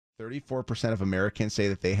34% of Americans say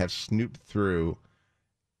that they have snooped through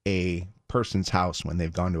a person's house when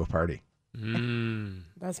they've gone to a party.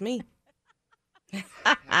 That's me.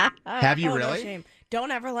 Have you No really? shame.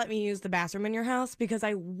 Don't ever let me use the bathroom in your house because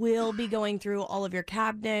I will be going through all of your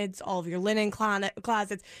cabinets, all of your linen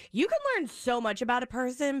closets. You can learn so much about a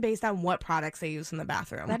person based on what products they use in the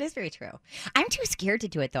bathroom. That is very true. I'm too scared to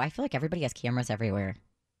do it, though. I feel like everybody has cameras everywhere.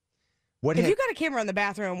 If you got a camera in the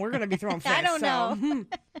bathroom, we're going to be throwing fists. I don't know.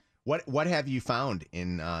 What have you found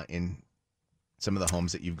in some of the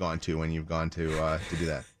homes that you've gone to when you've gone to do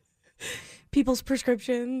that? People's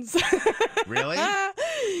prescriptions. Really?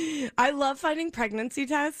 I love finding pregnancy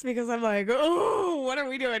tests because I'm like, oh, what are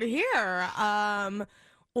we doing here?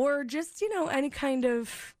 Or just, any kind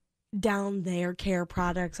of down there care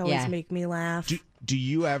products always make me laugh. Do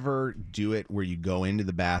you ever do it where you go into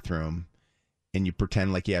the bathroom and you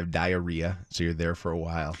pretend like you have diarrhea, so you're there for a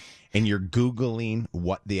while, and you're Googling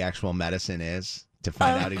what the actual medicine is to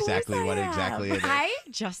find out exactly what exactly it is? I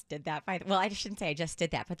just did that. Well, I shouldn't say I just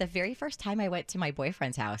did that, but the very first time I went to my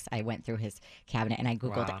boyfriend's house, I went through his cabinet and I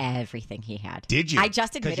Googled everything he had. Did you? I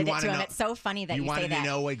just admitted it to him. It's so funny that you say that. You wanted to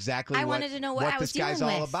know exactly I wanted to know what I was this guy's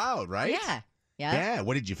dealing all with. about, right? Yeah. Yeah.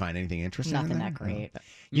 What did you find? Anything interesting? Nothing that great.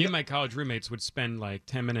 Me and my college roommates would spend like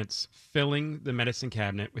 10 minutes filling the medicine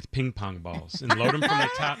cabinet with ping pong balls and load them from the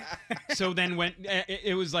top. So then when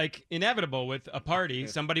it was like inevitable with a party,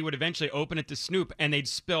 somebody would eventually open it to snoop and they'd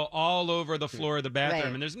spill all over the floor of the bathroom.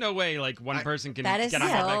 Right. And there's no way like one person can that is get so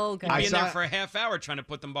on good. back. Be in there for a half hour trying to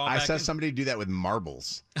put them all back in. I saw somebody do that with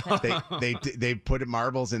marbles. They put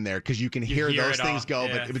marbles in there because you can hear those things go.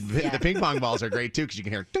 Yeah. But the ping pong balls are great too because you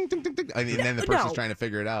can hear ding, ding, ding, ding, and then the person's trying to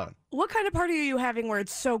figure it out. What kind of party are you having where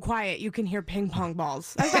it's so quiet you can hear ping pong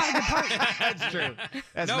balls? That's not a good party. That's true.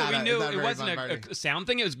 We knew it wasn't a sound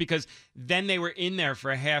thing. It was because then they were in there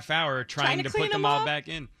for a half hour trying to put them all back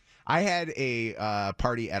in. I had a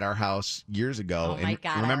party at our house years ago. Oh my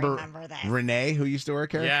God, remember I remember this. Renee, who used to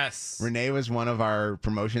work here? Yes. Renee was one of our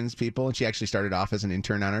promotions people, and she actually started off as an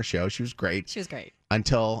intern on our show. She was great. She was great.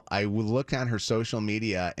 Until I looked on her social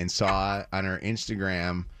media and saw on her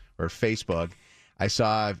Instagram or Facebook, I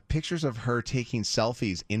saw pictures of her taking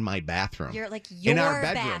selfies in my bathroom. In our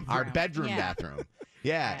bedroom. bathroom. Our bedroom bathroom.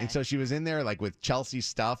 Yeah, and so she was in there like with Chelsea's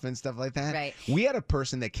stuff and stuff like that. Right. We had a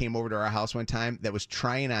person that came over to our house one time that was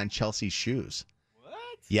trying on Chelsea's shoes. What?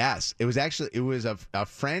 Yes. It was a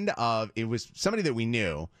friend of, it was somebody that we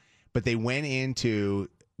knew, but they went into,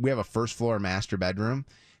 we have a first floor master bedroom.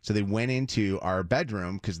 So they went into our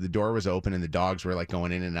bedroom because the door was open and the dogs were like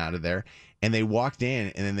going in and out of there. And they walked in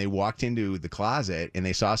and then they walked into the closet and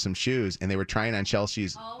they saw some shoes and they were trying on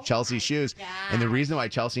Chelsea's shoes. God. And the reason why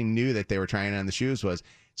Chelsea knew that they were trying on the shoes was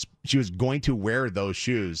she was going to wear those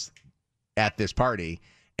shoes at this party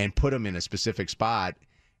and put them in a specific spot,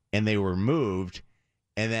 and they were moved.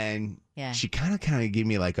 And then she kind of gave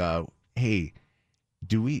me like a, hey,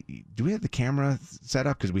 do we have the camera set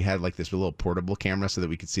up? Because we had like this little portable camera so that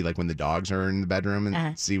we could see like when the dogs are in the bedroom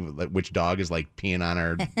and see like, which dog is like peeing on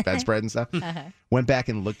our bedspread and stuff. Went back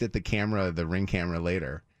and looked at the Ring camera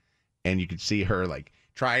later, and you could see her like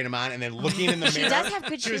trying them on and then looking in the mirror. She does have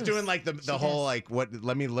good shoes. She was doing like the whole like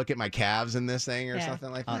let me look at my calves in this thing or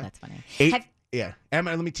something like that. Oh, that's funny. Yeah.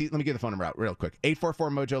 Emma, let me get the phone number out real quick.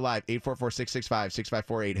 844-MOJO Live,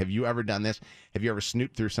 844-665-6548. Have you ever done this? Have you ever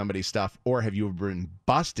snooped through somebody's stuff, or have you ever been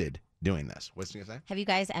busted doing this? What's you going to say? Have you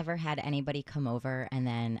guys ever had anybody come over and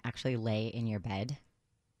then actually lay in your bed?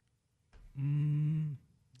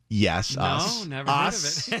 Yes, no, us. Never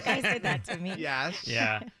us. heard of it. You guys did that to me. Yes.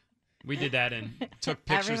 Yeah. We did that and took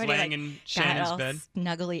pictures Everybody, laying in Shannon's bed.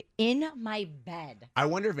 Snuggly in my bed. I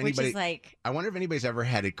wonder if anybody. Which is like, I wonder if anybody's ever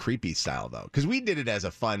had a creepy style though, because we did it as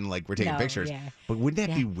a fun, like we're taking pictures. Yeah. But wouldn't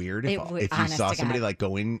that be weird if you saw somebody like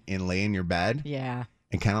go in and lay in your bed? Yeah.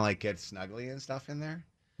 And kind of like get snuggly and stuff in there.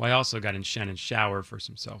 Well, I also got in Shannon's shower for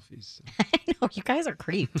some selfies. So. I know, you guys are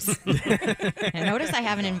creeps. I notice I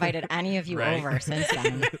haven't invited any of you over since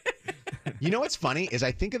then. You know what's funny is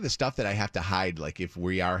I think of the stuff that I have to hide, like if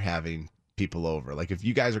we are having people over, like if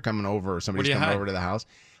you guys are coming over or somebody's coming over to the house,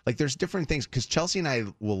 like there's different things, because Chelsea and I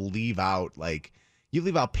will leave out, like you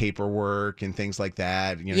leave out paperwork and things like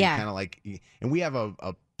that, you know, you kind of like, and we have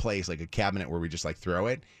a place, like a cabinet where we just like throw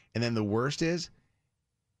it, and then the worst is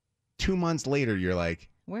 2 months later you're like,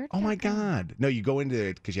 oh my God. No, you go into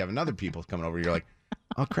it because you have another people coming over, you're like,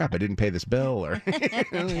 oh crap, I didn't pay this bill, or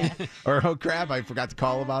or oh crap, I forgot to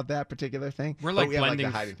call about that particular thing. We're like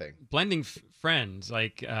blending friends.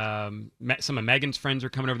 Like some of Megan's friends are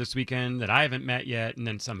coming over this weekend that I haven't met yet, and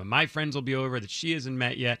then some of my friends will be over that she hasn't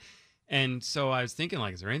met yet. And so I was thinking,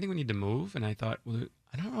 like, is there anything we need to move? And I thought, well,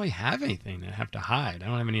 I don't really have anything that I have to hide. I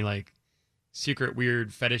don't have any like secret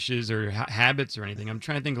weird fetishes or habits or anything. I'm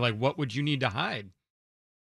trying to think like, what would you need to hide?